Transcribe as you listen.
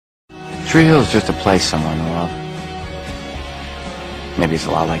Tree Hill is just a place somewhere in the world. Maybe it's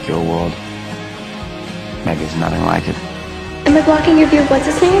a lot like your world. Maybe it's nothing like it. Am I blocking your view of what's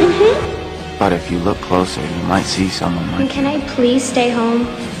his name? But if you look closer, you might see someone like... And can I please stay home?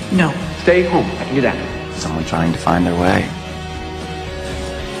 No, stay home. I can do that. Someone trying to find their way.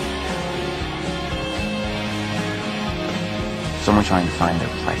 Someone trying to find their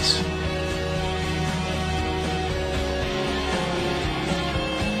place.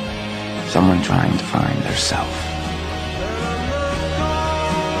 Someone trying to find their self.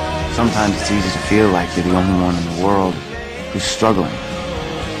 Sometimes it's easy to feel like you're the only one in the world who's struggling.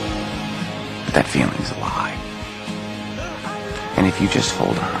 But that feeling's a lie. And if you just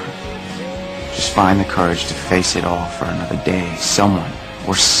hold on, just find the courage to face it all for another day, someone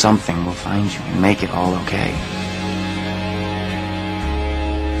or something will find you and make it all okay.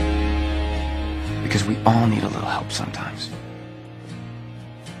 Because we all need a little help sometimes.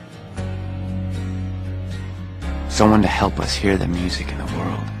 Someone to help us hear the music in the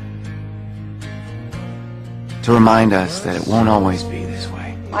world. To remind us that it won't always be this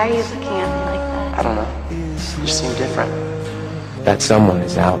way. Why are you looking at me like that? I don't know. You just seem different. That someone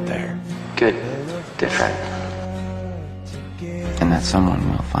is out there. Good. Different. And that someone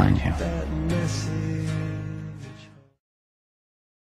will find you.